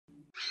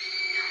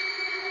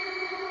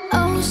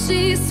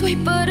she's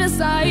sweet but a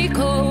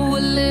psycho, a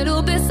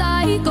little bit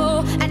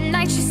psycho. At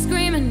night she's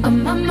screaming,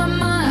 I'm on my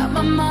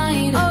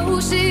mind. Oh,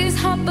 she's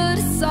hot but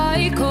a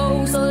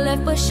psycho, so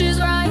left but she's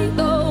right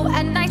though.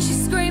 At night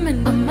she's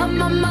screaming, I'm on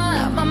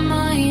my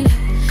mind.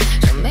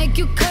 She'll make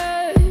you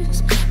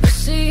curse, but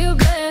she a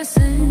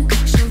blessing.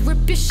 She'll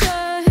rip your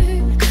shirt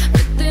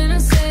within a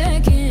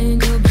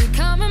second. You'll be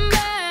coming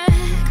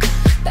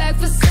back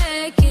for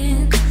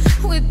seconds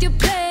with your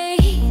play.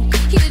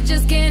 You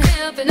just can't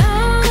help it.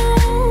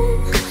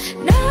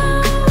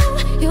 No,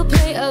 you'll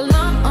play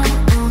along.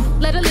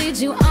 Let her lead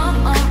you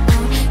on.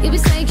 You'll be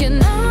saying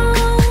no,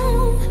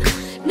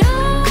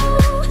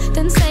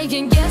 then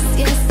saying yes,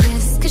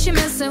 cause you're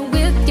messing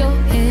with your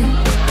head.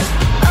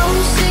 Oh,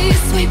 she's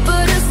sweet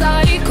but a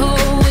psycho,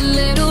 a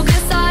little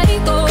bit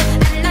psycho.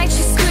 At night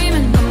she's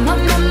screaming, I'm on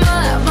my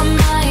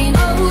mind.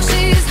 Oh,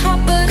 she's hot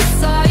but a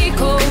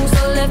psycho,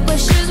 so left but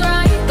she's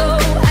right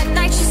though. At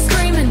night she's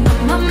screaming,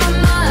 I'm on my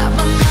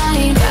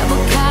mind. Grab a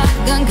cop,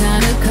 gun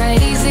kinda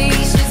crazy.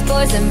 She's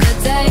poison but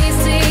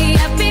tasty.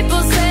 Yeah,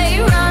 people say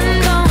run,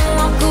 don't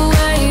walk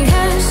away.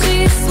 Yeah,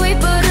 she's sweet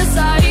but a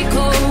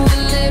psycho, a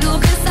little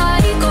bit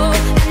psycho.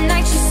 At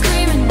night she's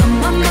screaming,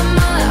 I'm on my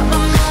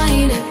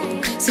mind.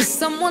 So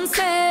someone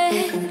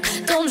said,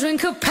 don't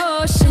drink her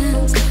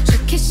potions.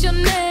 She'll kiss your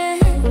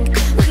neck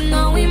with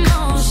no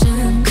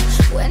emotion.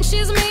 When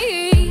she's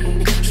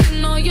mean, you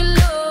know you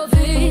love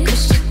it,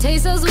 'cause she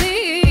tastes so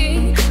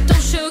sweet.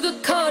 Don't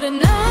sugarcoat it,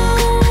 no,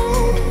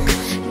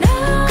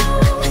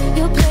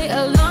 you'll play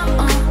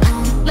along.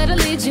 Let her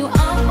lead you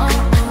on.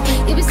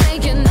 You'll be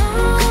saying no,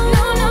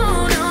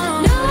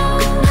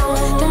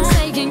 then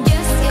saying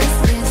yes,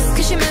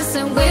 'cause you're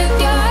messing with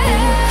your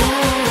head.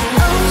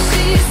 Oh,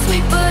 she's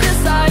sweet but a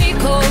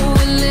psycho,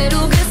 a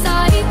little bit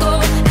psycho.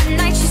 At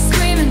night she's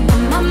screaming,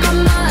 I'm on my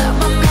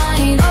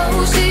mind.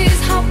 Oh, she's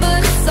hot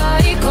but a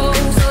psycho,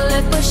 so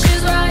left but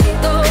she's right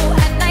though.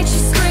 At night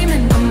she's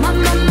screaming, I'm on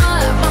my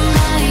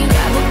mind.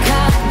 Grab a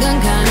cop, gun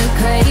kinda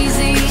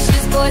crazy.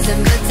 She's poison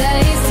but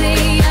tasty.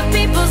 Yeah,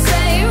 people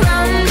say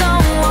run,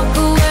 don't walk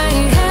away.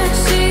 Yeah,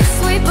 she's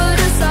sweet but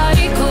a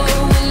psycho,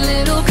 a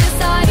little bit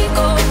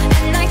psycho.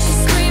 At night she's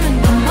screaming,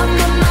 I'm on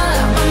my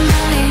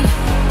mind.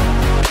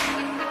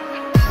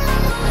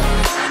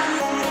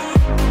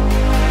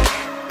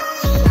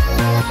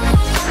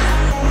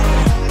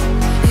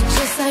 You're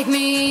just like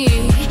me,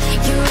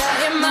 you're out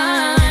your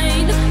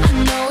mind. I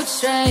know it's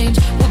strange,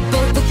 we're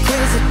both the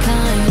crazy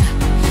kind.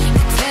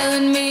 You're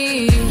telling me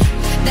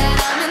that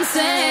I'm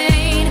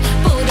insane,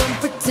 but don't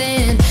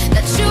pretend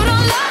that you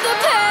don't love the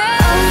pain.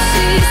 Oh,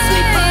 she's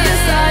sweet but a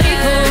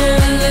psycho,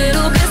 a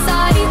little bit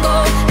psycho.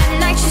 At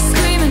night she's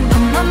screaming,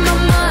 I'm on my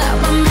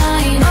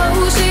mind.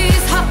 Oh,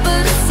 she's hot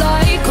but a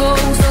psycho,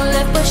 so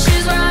left but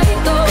she's right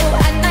though.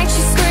 At night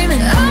she's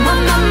screaming, I'm on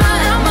my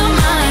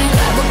mind.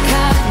 Grab a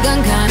cop, gun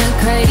kinda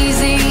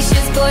crazy.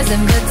 She's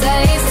poison but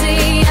tasty.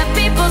 Yeah,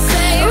 people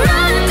say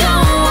run,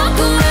 don't walk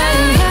away.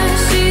 Yeah,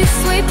 she's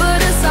sweet but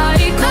a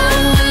psycho,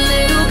 a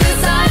little bit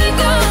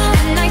psycho.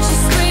 At night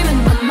she's screaming,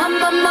 I'm on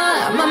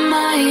my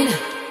mind.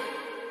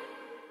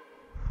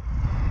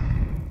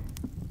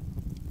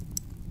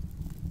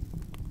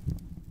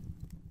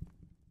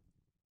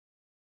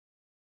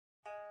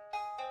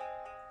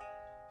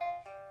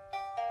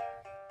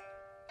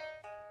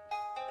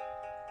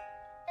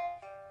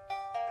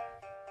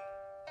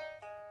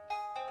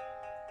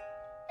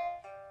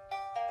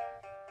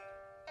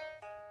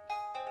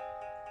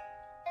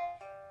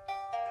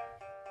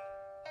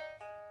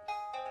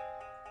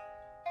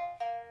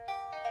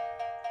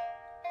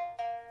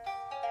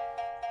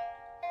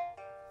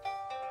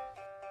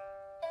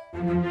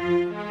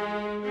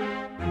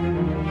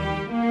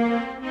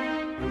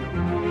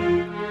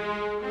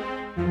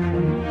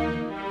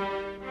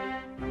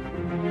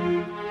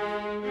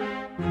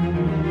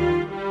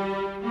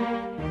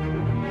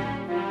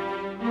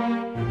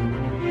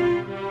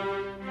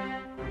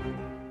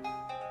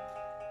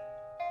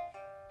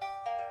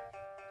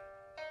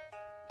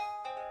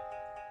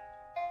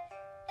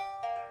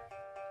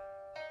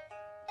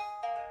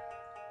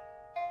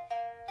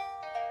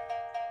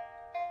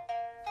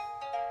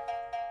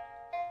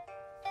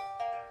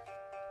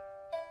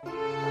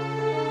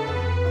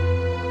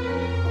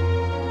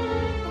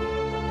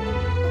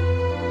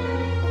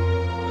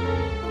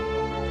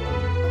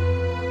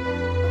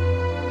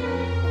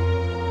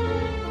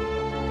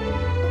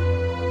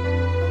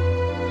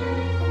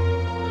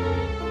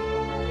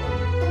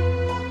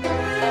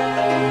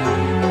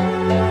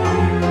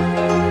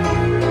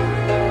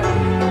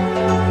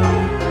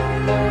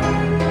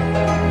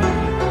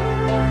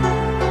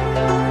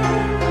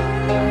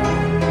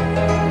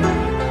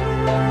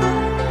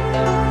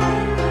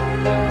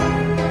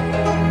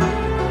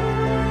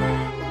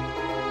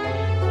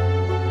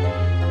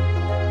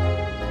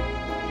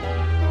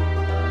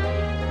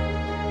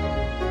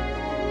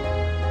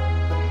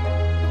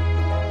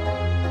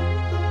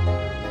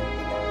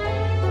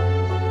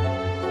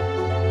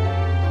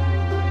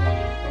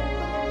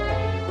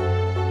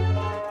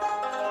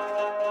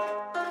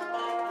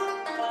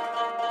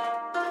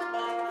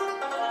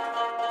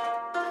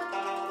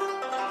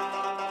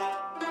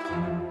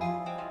 Thank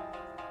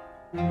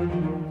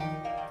you.